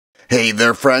Hey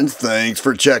there friends, thanks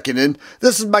for checking in.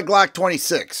 This is my Glock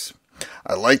 26.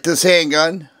 I like this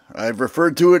handgun. I've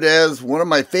referred to it as one of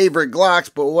my favorite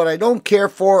Glocks, but what I don't care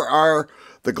for are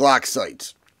the Glock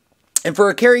sights. And for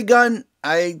a carry gun,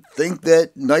 I think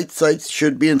that night sights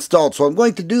should be installed. So I'm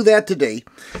going to do that today.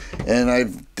 And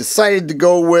I've decided to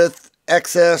go with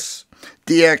XS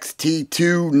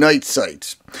DXT2 night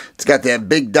sights. It's got that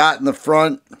big dot in the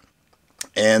front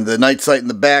and the night sight in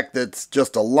the back that's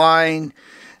just a line.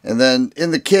 And then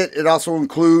in the kit, it also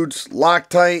includes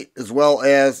Loctite as well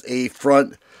as a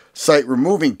front sight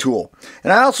removing tool.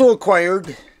 And I also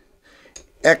acquired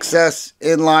XS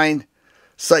inline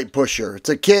sight pusher. It's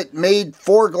a kit made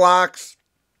for Glocks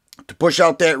to push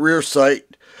out that rear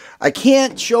sight. I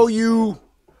can't show you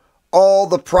all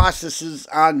the processes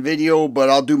on video, but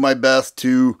I'll do my best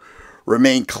to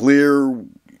remain clear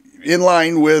in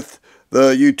line with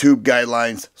the YouTube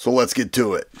guidelines. So let's get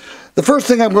to it. The first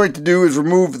thing I'm going to do is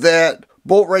remove that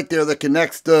bolt right there that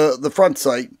connects to the front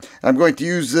sight. I'm going to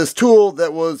use this tool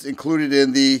that was included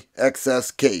in the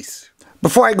XS case.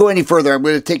 Before I go any further, I'm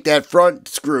going to take that front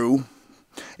screw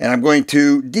and I'm going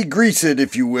to degrease it,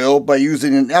 if you will, by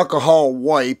using an alcohol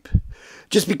wipe,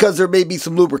 just because there may be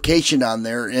some lubrication on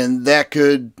there and that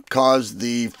could cause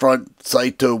the front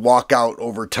sight to walk out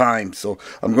over time. So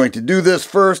I'm going to do this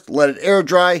first, let it air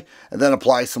dry, and then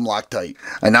apply some Loctite.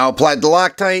 I now applied the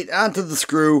Loctite onto the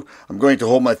screw. I'm going to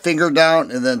hold my finger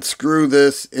down and then screw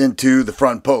this into the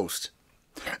front post.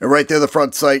 And right there, the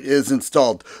front sight is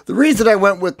installed. The reason I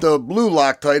went with the blue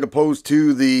Loctite opposed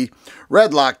to the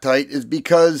red Loctite is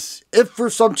because if for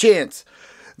some chance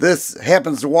this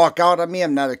happens to walk out on me,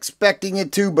 I'm not expecting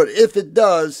it to, but if it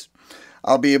does,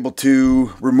 I'll be able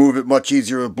to remove it much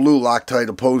easier with blue Loctite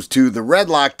opposed to the red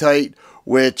Loctite,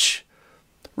 which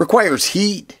requires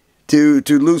heat to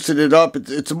loosen it up.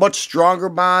 It's a much stronger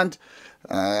bond.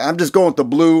 I'm just going with the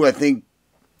blue. I think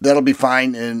that'll be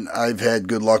fine, and I've had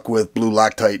good luck with blue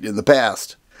Loctite in the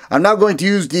past. I'm now going to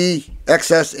use the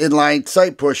XS inline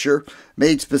sight pusher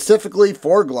made specifically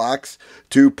for Glocks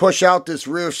to push out this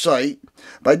rear sight.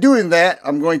 By doing that,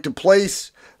 I'm going to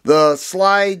place the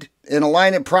slide and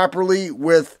align it properly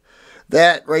with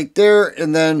that right there,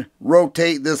 and then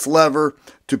rotate this lever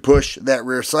to push that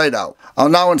rear sight out. I'll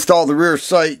now install the rear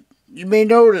sight. You may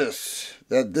notice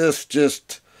that this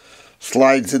just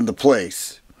slides into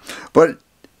place, but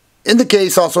in the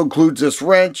case also includes this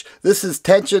wrench. This is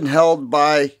tension held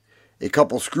by a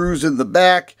couple screws in the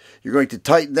back. You're going to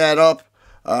tighten that up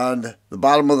on the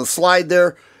bottom of the slide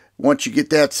there. Once you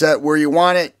get that set where you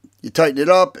want it, you tighten it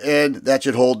up and that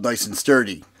should hold nice and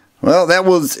sturdy. Well, that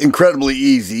was incredibly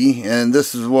easy, and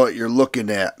this is what you're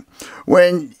looking at.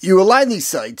 When you align these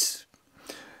sights,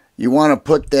 you want to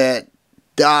put that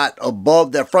dot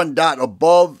above, that front dot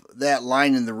above that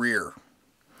line in the rear.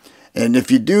 And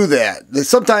if you do that,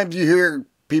 sometimes you hear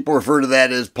people refer to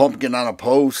that as pumpkin on a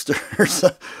post or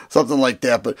something like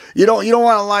that. But you don't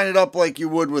want to line it up like you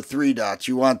would with 3 dots.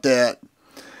 You want that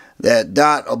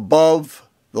dot above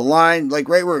the line, like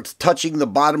right where it's touching the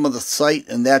bottom of the sight,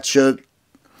 and that should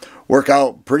work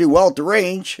out pretty well at the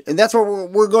range. And that's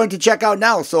what we're going to check out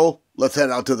now. So let's head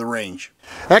out to the range.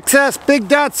 XS big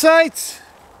dot sights.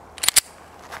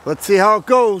 Let's see how it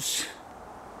goes.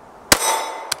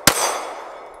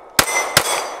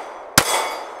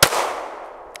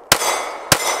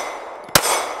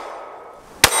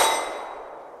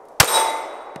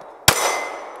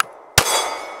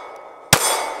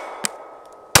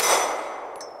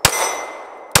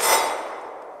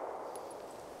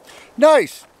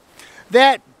 Nice.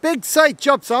 That big sight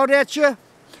jumps out at you,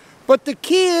 but the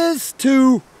key is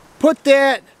to put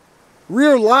that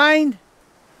rear line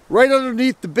right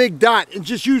underneath the big dot and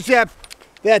just use that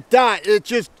dot.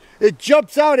 It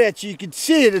jumps out at you. You can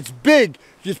see it. It's big.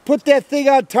 Just put that thing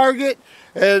on target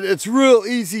and it's real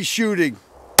easy shooting.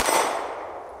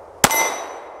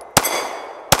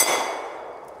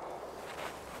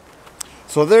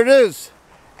 So there it is.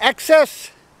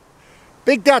 XS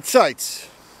big dot sights.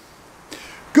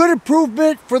 Good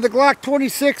improvement for the Glock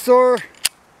 26 or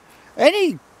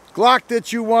any Glock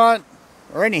that you want,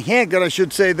 or any handgun I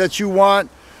should say that you want.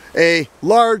 A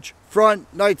large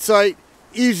front night sight,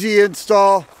 easy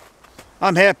install.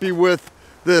 I'm happy with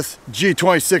this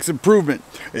G26 improvement.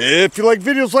 If you like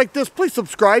videos like this, please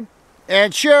subscribe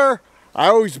and share. I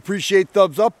always appreciate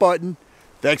thumbs up button.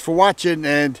 Thanks for watching,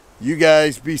 and you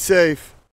guys be safe.